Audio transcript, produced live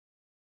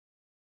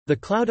The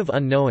Cloud of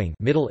Unknowing,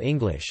 Middle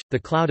English, The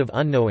Cloud of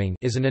Unknowing,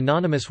 is an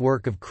anonymous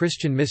work of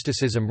Christian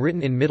mysticism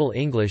written in Middle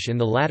English in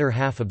the latter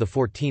half of the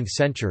 14th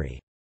century.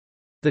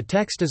 The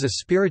text is a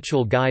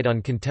spiritual guide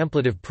on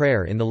contemplative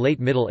prayer in the late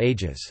Middle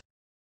Ages.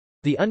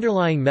 The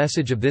underlying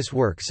message of this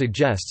work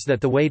suggests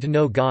that the way to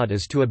know God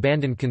is to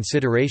abandon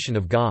consideration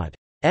of God's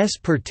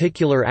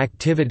particular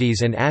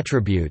activities and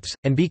attributes,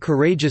 and be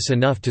courageous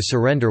enough to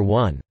surrender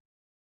one's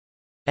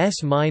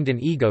mind and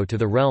ego to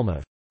the realm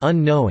of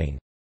unknowing,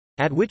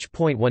 at which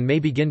point one may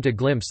begin to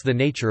glimpse the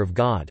nature of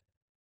God.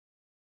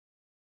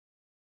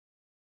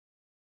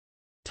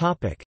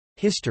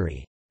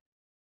 History.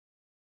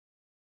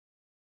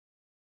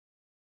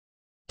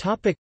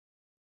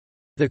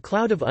 The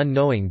Cloud of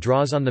Unknowing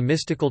draws on the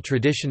mystical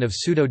tradition of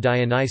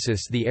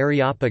Pseudo-Dionysius the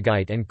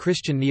Areopagite and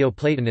Christian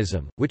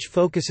Neoplatonism, which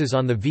focuses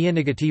on the via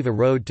negativa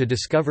road to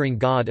discovering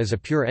God as a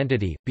pure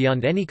entity,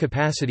 beyond any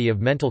capacity of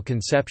mental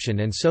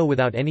conception and so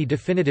without any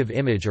definitive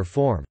image or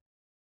form.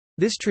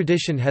 This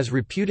tradition has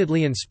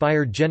reputedly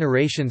inspired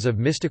generations of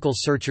mystical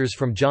searchers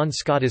from John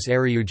Scotus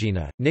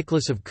Eriugena,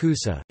 Nicholas of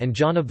Cusa, and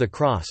John of the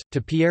Cross,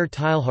 to Pierre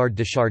Teilhard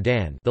de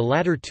Chardin, the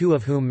latter two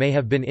of whom may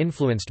have been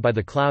influenced by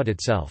the cloud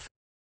itself.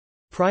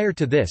 Prior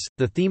to this,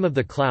 the theme of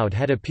the cloud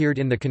had appeared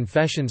in the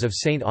Confessions of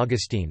Saint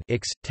Augustine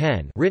X.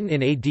 10, written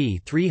in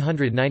AD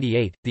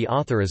 398, the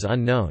author is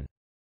unknown.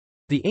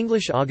 The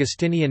English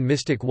Augustinian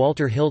mystic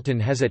Walter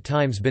Hilton has at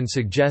times been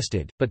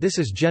suggested, but this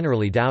is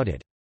generally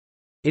doubted.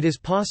 It is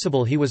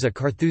possible he was a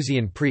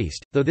Carthusian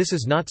priest, though this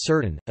is not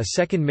certain. A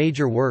second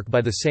major work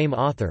by the same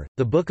author,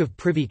 the Book of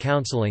Privy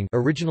Counselling,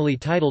 originally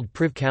titled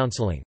Priv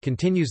Counselling,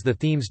 continues the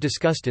themes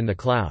discussed in the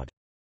Cloud.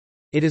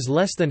 It is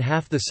less than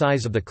half the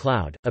size of the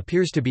Cloud,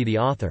 appears to be the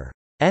author's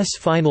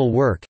final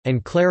work,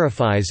 and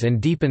clarifies and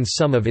deepens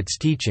some of its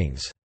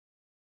teachings.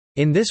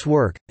 In this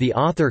work, the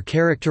author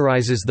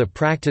characterizes the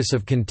practice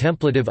of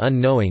contemplative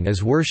unknowing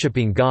as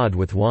worshipping God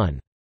with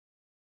one's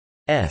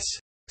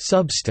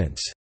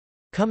substance,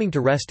 coming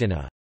to rest in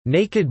a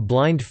naked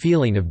blind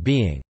feeling of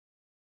being,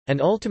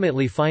 and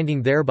ultimately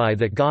finding thereby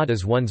that God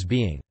is one's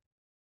being.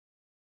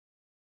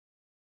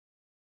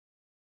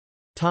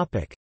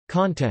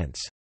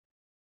 Contents.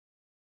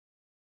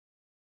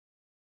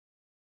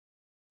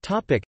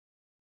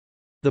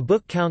 The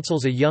book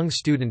counsels a young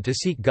student to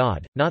seek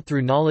God, not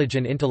through knowledge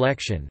and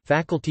intellection,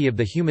 faculty of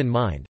the human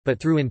mind, but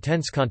through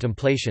intense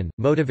contemplation,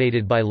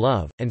 motivated by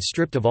love, and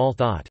stripped of all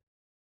thought.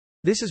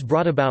 This is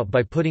brought about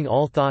by putting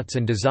all thoughts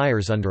and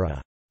desires under a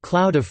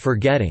cloud of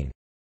forgetting,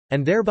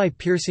 and thereby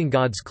piercing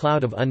God's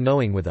cloud of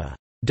unknowing with a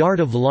dart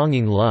of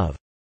longing love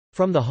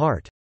from the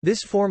heart.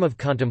 This form of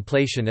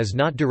contemplation is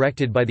not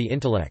directed by the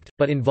intellect,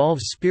 but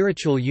involves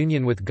spiritual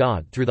union with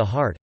God through the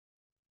heart.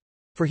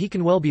 For he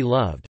can well be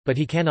loved, but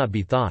he cannot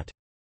be thought.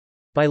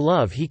 By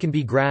love he can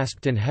be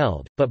grasped and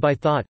held, but by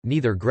thought,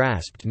 neither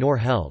grasped nor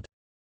held.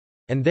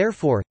 And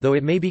therefore, though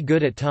it may be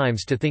good at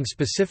times to think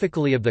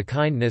specifically of the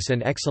kindness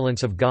and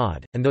excellence of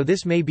God, and though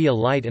this may be a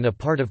light and a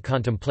part of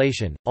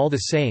contemplation, all the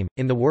same,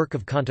 in the work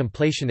of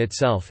contemplation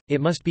itself,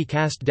 it must be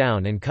cast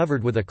down and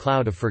covered with a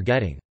cloud of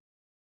forgetting.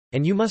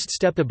 And you must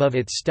step above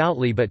it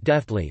stoutly but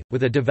deftly,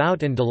 with a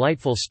devout and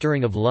delightful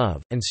stirring of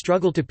love, and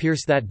struggle to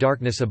pierce that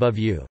darkness above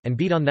you, and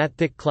beat on that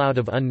thick cloud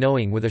of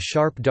unknowing with a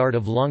sharp dart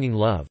of longing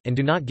love, and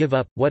do not give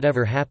up,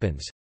 whatever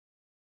happens.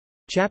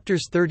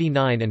 Chapters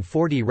 39 and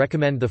 40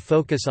 recommend the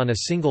focus on a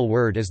single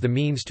word as the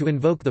means to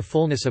invoke the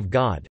fullness of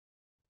God.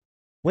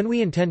 When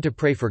we intend to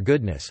pray for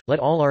goodness, let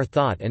all our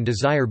thought and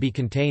desire be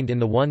contained in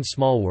the one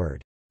small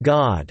word,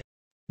 God.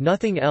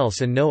 Nothing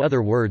else and no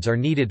other words are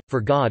needed, for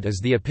God is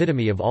the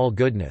epitome of all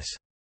goodness.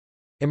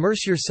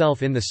 Immerse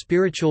yourself in the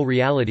spiritual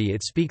reality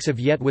it speaks of,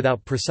 yet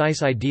without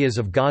precise ideas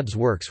of God's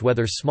works,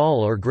 whether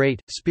small or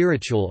great,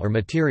 spiritual or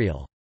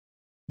material.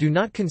 Do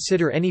not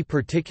consider any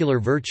particular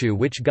virtue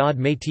which God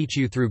may teach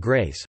you through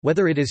grace,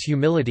 whether it is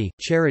humility,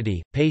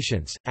 charity,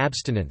 patience,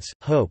 abstinence,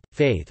 hope,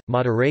 faith,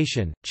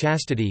 moderation,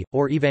 chastity,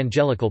 or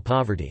evangelical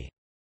poverty.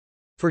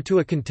 For to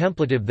a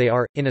contemplative they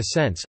are, in a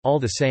sense, all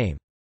the same.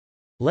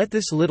 Let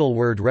this little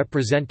word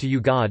represent to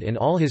you God in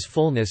all his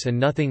fullness and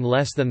nothing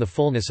less than the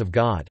fullness of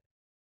God.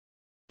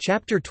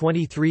 Chapter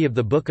 23 of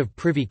the Book of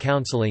Privy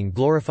Counselling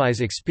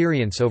glorifies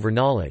experience over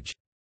knowledge.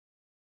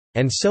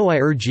 And so I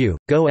urge you,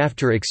 go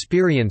after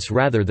experience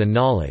rather than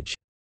knowledge.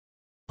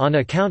 On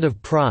account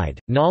of pride,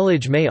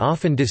 knowledge may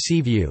often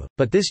deceive you,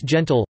 but this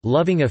gentle,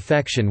 loving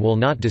affection will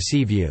not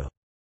deceive you.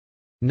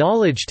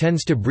 Knowledge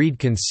tends to breed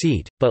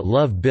conceit, but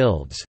love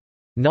builds.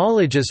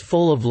 Knowledge is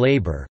full of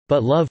labor,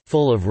 but love,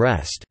 full of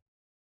rest.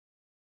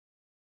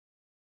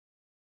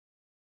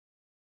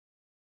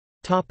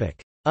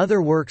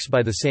 Other works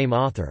by the same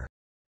author.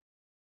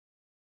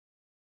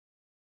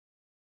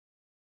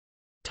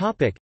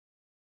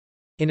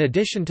 In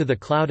addition to the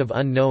Cloud of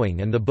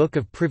Unknowing and the Book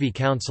of Privy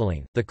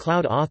Counselling, the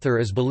Cloud author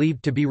is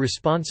believed to be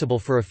responsible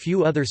for a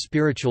few other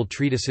spiritual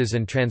treatises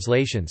and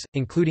translations,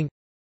 including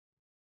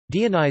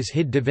Dionyse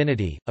hid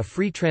Divinity, a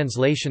free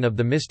translation of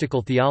the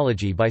mystical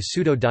theology by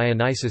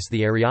Pseudo-Dionysius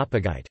the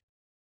Areopagite.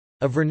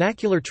 A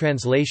vernacular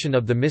translation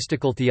of the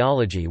mystical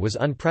theology was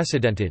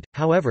unprecedented,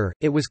 however,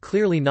 it was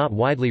clearly not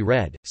widely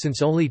read,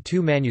 since only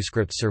 2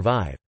 manuscripts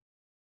survive.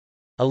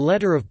 A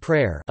Letter of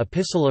Prayer,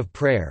 Epistle of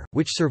Prayer,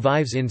 which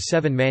survives in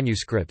 7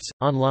 manuscripts,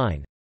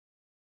 online.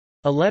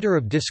 A Letter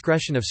of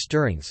Discretion of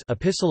Stirrings,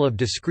 Epistle of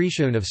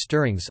Discretion of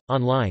Stirrings,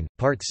 online,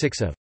 Part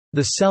 6 of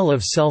The Cell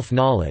of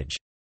Self-Knowledge.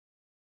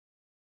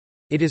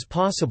 It is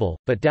possible,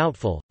 but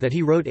doubtful, that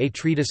he wrote a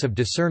treatise of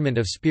discernment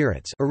of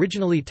spirits,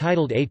 originally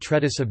titled A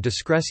Treatise of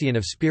Discretion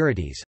of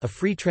Spirites, a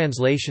free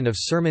translation of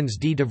Sermons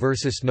de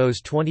Diversis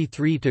Nos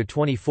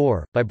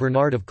 23-24, by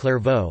Bernard of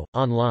Clairvaux,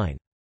 online.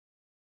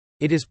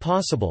 It is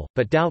possible,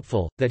 but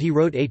doubtful, that he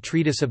wrote a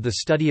treatise of the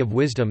study of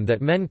wisdom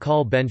that men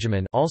call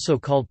Benjamin, also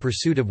called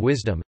Pursuit of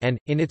Wisdom, and,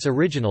 in its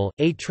original,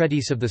 a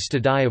treatise of the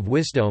Studie of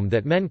Wisdom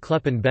that men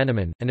kleppen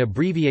Benjamin, an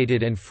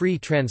abbreviated and free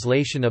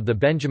translation of the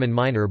Benjamin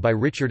Minor by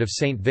Richard of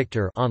St.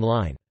 Victor,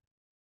 online.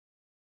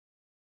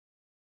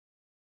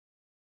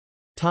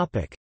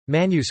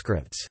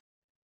 Manuscripts.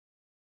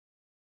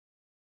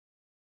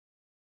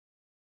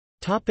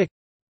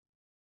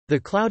 The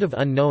Cloud of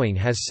Unknowing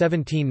has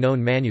 17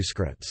 known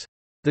manuscripts.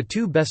 The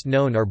 2 best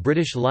known are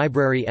British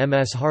Library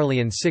MS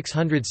Harleian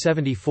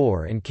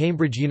 674 and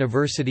Cambridge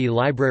University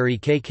Library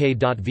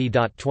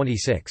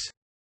KK.V.26.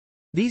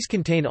 These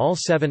contain all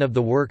 7 of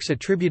the works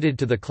attributed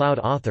to the Cloud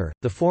author,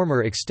 the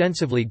former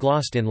extensively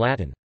glossed in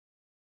Latin.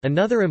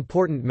 Another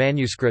important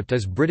manuscript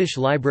is British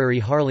Library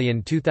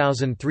Harleian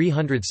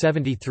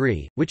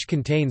 2373, which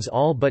contains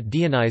all but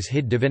Diony's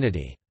hid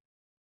divinity.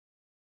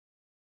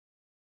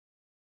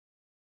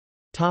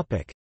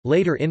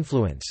 Later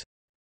influence.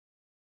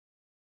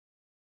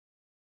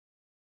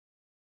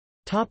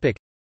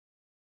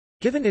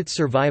 Given its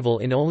survival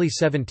in only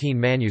 17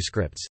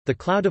 manuscripts, The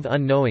Cloud of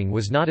Unknowing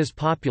was not as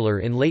popular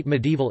in late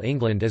medieval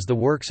England as the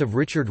works of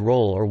Richard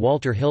Rolle or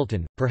Walter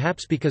Hilton,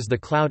 perhaps because The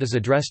Cloud is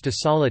addressed to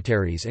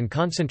solitaries and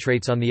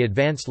concentrates on the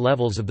advanced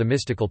levels of the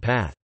mystical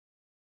path.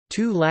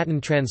 2 Latin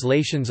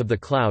translations of The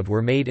Cloud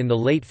were made in the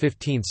late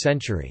 15th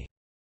century.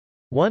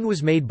 One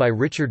was made by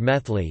Richard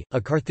Methley, a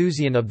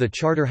Carthusian of the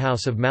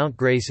Charterhouse of Mount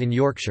Grace in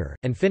Yorkshire,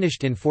 and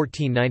finished in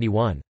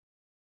 1491.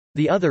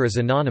 The other is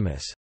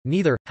anonymous.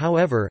 Neither,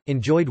 however,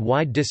 enjoyed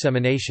wide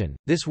dissemination.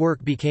 This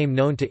work became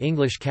known to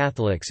English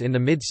Catholics in the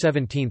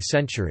mid-17th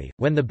century,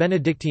 when the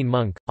Benedictine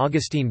monk,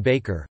 Augustine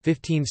Baker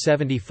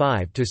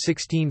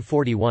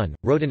 (1575–1641),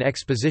 wrote an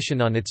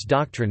exposition on its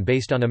doctrine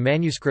based on a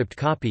manuscript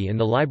copy in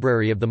the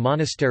library of the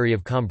monastery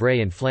of Cambrai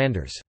in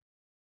Flanders.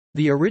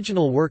 The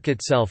original work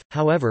itself,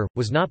 however,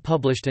 was not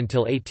published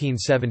until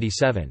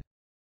 1877.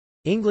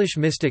 English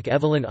mystic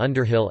Evelyn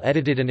Underhill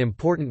edited an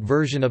important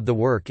version of the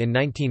work in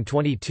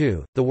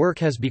 1922. The work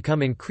has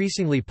become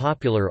increasingly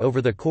popular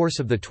over the course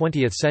of the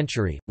 20th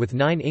century, with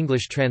 9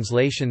 English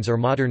translations or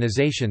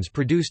modernizations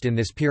produced in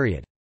this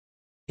period.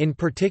 In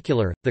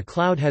particular, The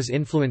Cloud has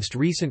influenced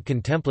recent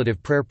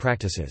contemplative prayer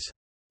practices.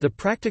 The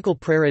practical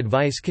prayer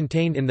advice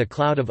contained in The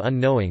Cloud of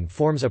Unknowing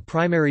forms a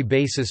primary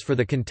basis for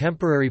the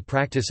contemporary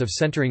practice of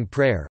centering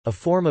prayer, a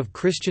form of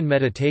Christian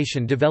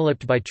meditation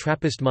developed by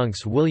Trappist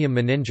monks William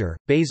Meninger,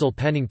 Basil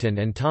Pennington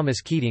and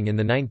Thomas Keating in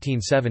the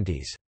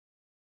 1970s.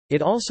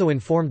 It also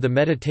informed the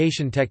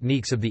meditation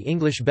techniques of the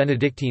English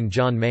Benedictine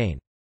John Main.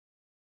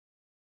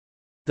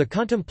 The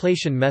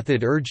contemplation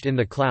method urged in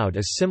The Cloud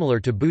is similar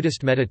to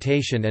Buddhist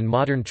meditation and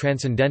modern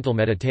transcendental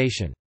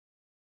meditation.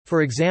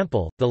 For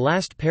example, the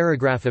last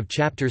paragraph of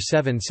Chapter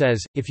 7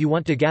 says, if you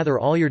want to gather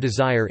all your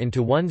desire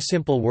into one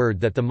simple word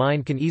that the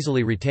mind can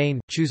easily retain,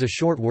 choose a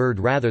short word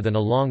rather than a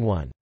long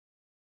one.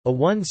 A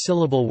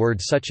one-syllable word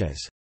such as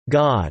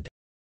God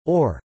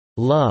or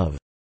love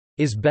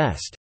is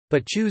best.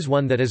 But choose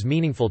one that is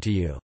meaningful to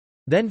you.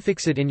 Then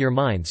fix it in your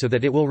mind so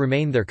that it will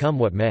remain there come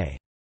what may.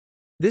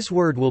 This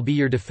word will be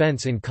your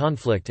defense in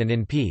conflict and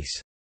in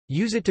peace.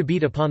 Use it to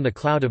beat upon the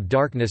cloud of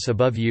darkness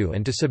above you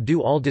and to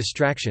subdue all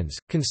distractions,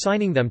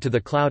 consigning them to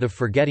the cloud of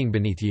forgetting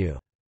beneath you.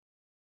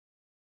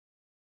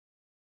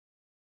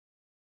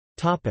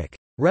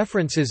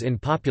 References in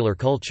popular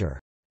culture.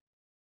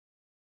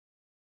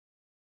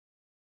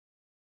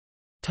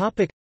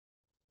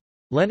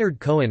 Leonard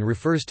Cohen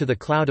refers to The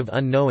Cloud of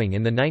Unknowing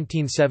in the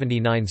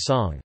 1979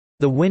 song,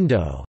 The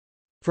Window,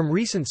 from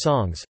Recent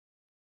Songs.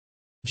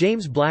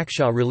 James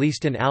Blackshaw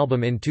released an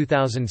album in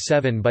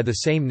 2007 by the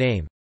same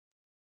name.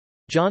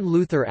 John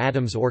Luther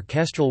Adams'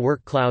 orchestral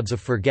work Clouds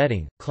of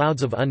Forgetting,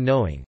 Clouds of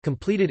Unknowing,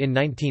 completed in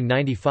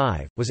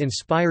 1995, was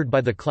inspired by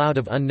The Cloud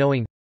of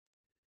Unknowing.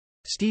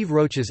 Steve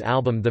Roach's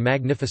album The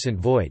Magnificent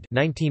Void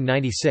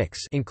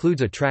 1996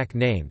 includes a track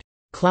named,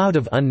 Cloud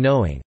of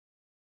Unknowing.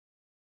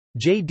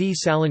 J. D.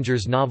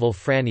 Salinger's novel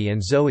Franny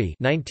and Zoe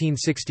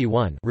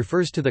 1961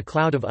 refers to The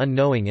Cloud of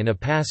Unknowing in a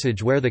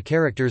passage where the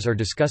characters are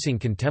discussing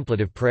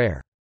contemplative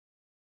prayer.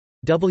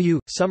 W.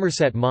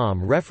 Somerset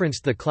Maugham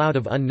referenced The Cloud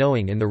of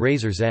Unknowing in The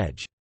Razor's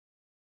Edge.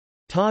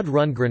 Todd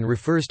Rundgren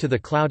refers to The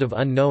Cloud of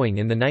Unknowing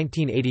in the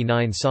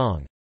 1989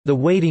 song, The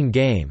Waiting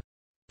Game,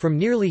 from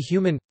Nearly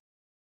Human.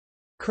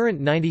 Current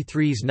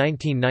 93's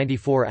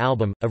 1994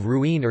 album, Of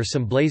Ruin or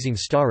Some Blazing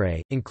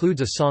Starre,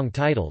 includes a song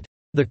titled,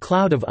 The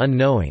Cloud of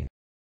Unknowing.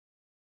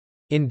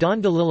 In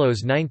Don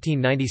DeLillo's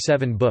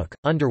 1997 book,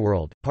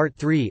 Underworld, Part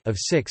 3 of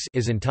 6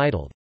 is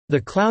entitled, The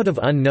Cloud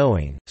of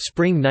Unknowing,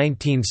 Spring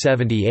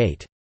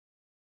 1978.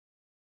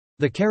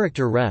 The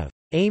character Rev.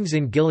 Ames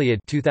in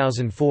Gilead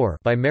 2004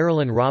 by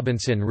Marilyn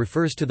Robinson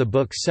refers to the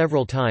book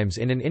several times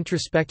in an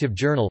introspective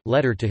journal,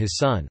 letter to his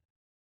son.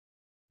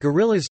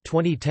 Gorillaz'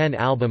 2010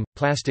 album,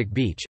 Plastic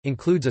Beach,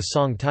 includes a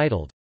song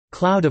titled,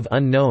 Cloud of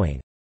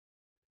Unknowing.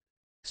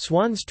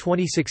 Swan's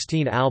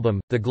 2016 album,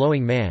 The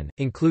Glowing Man,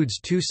 includes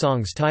two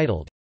songs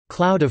titled,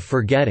 Cloud of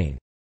Forgetting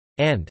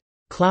and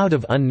Cloud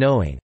of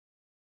Unknowing.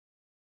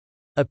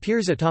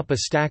 Appears atop a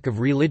stack of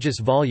religious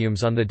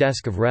volumes on the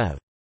desk of Rev.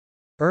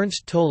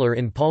 Ernst Toller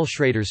in Paul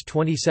Schrader's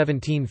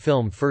 2017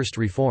 film First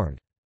Reformed.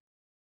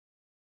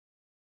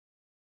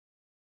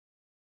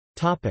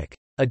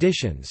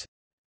 Editions.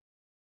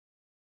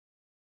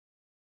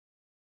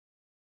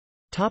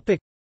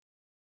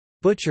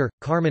 Butcher,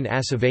 Carmen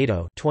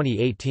Acevedo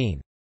 2018.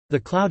 The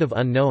Cloud of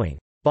Unknowing.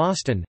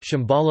 Boston,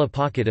 Shambhala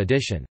Pocket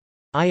Edition.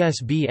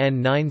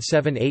 ISBN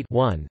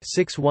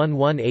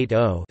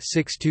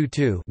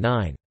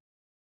 978-1-61180-622-9.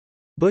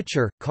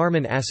 Butcher,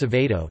 Carmen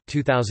Acevedo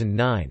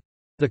 2009.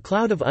 The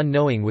Cloud of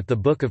Unknowing with the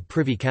Book of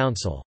Privy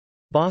Council.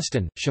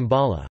 Boston,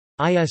 Shambhala.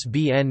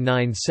 ISBN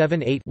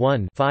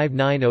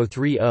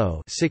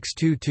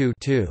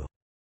 978-1-59030-622-2.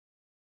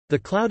 The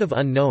Cloud of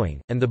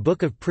Unknowing, and the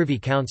Book of Privy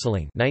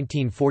Counseling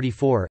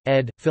 1944,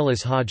 ed.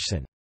 Phyllis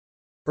Hodgson.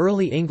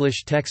 Early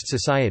English Text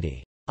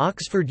Society.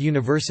 Oxford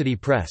University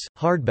Press,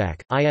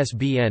 hardback,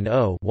 ISBN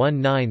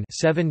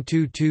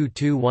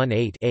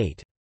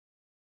 0-19-722218-8.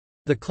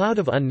 The Cloud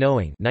of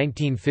Unknowing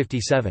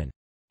 1957.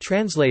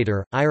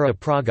 Translator, Ira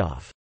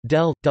Progoff.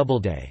 Dell,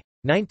 Doubleday.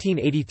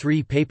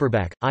 1983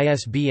 paperback,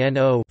 ISBN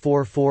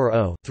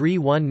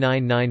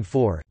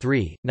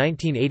 0-440-31994-3,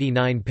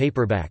 1989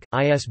 paperback,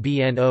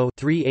 ISBN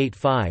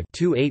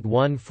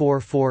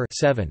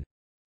 0-385-28144-7.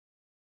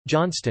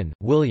 Johnston,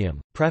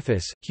 William,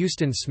 Preface,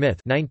 Houston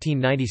Smith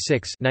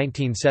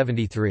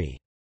 1996-1973.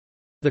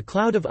 The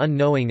Cloud of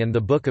Unknowing and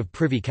the Book of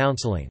Privy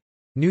Counseling.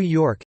 New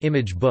York,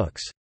 Image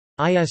Books.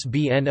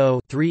 ISBN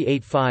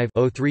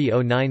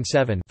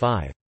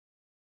 0-385-03097-5.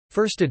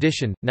 First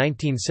edition,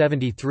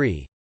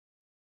 1973.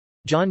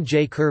 John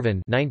J.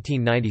 Curvin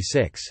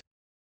 1996.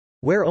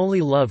 Where Only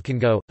Love Can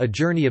Go, A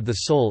Journey of the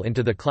Soul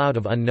into the Cloud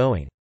of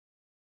Unknowing.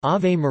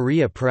 Ave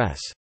Maria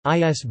Press.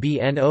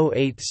 ISBN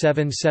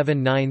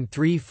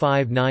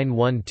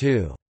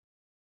 0877935912.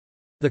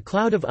 The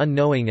Cloud of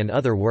Unknowing and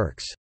Other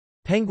Works.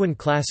 Penguin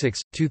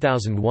Classics,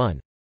 2001.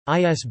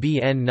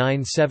 ISBN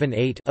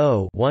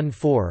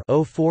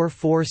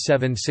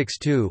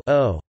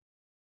 978-0-14-044762-0.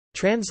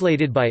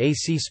 Translated by A.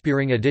 C.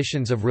 Spearing.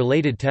 Editions of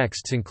related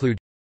texts include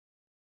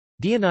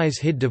Dionyse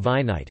hid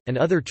Divinite, and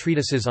other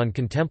treatises on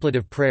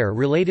contemplative prayer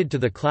related to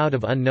the Cloud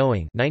of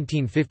Unknowing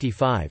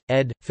 1955,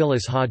 ed.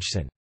 Phyllis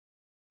Hodgson.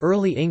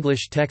 Early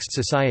English Text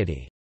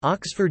Society.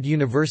 Oxford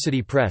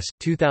University Press,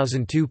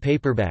 2002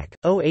 paperback,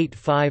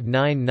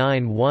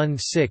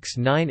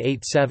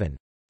 08599168987.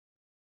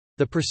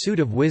 The Pursuit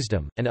of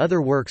Wisdom, and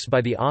Other Works by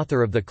the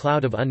author of The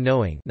Cloud of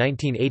Unknowing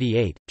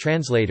 1988,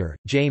 translator,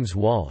 James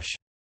Walsh.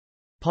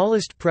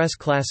 Paulist Press.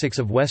 Classics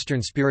of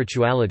Western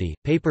Spirituality,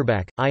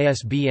 paperback,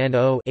 ISBN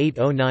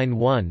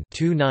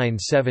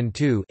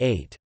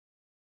 0-8091-2972-8.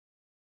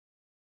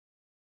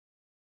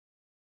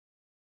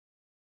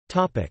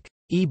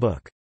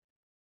 E-book.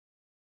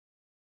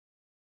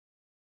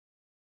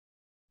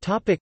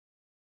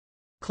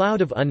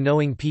 Cloud of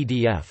Unknowing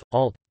PDF,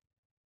 alt.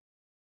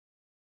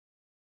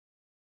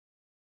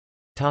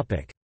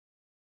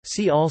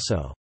 See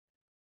also.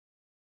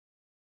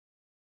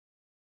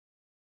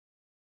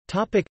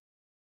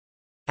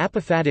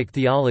 Apophatic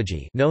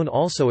theology, known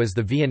also as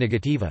the Via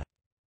Negativa.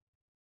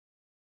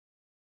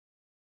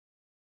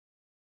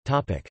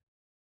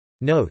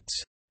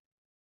 Notes.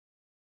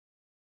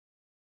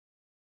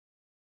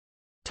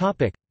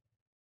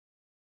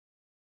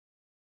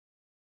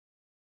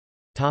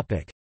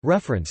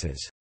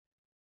 References.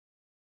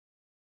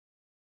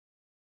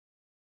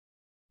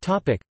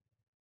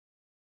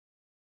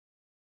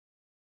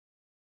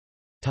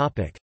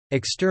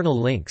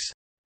 External links.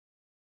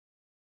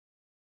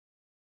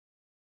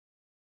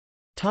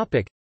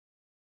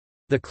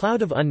 The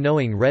Cloud of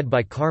Unknowing read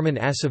by Carmen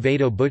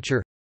Acevedo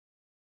Butcher.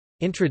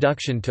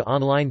 Introduction to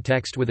Online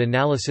Text with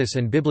Analysis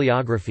and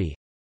Bibliography.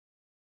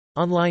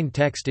 Online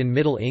Text in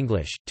Middle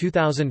English,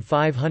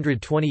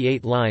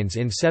 2,528 lines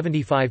in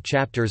 75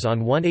 chapters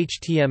on one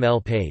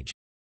HTML page.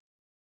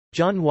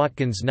 John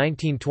Watkins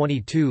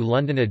 1922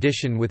 London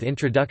edition with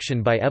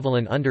introduction by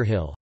Evelyn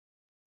Underhill.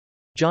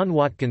 John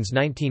Watkins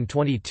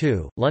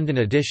 1922, London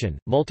edition,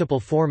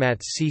 multiple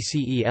formats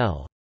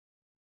CCEL.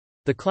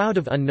 The Cloud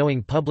of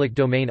Unknowing public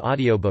domain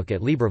audiobook at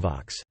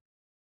LibriVox.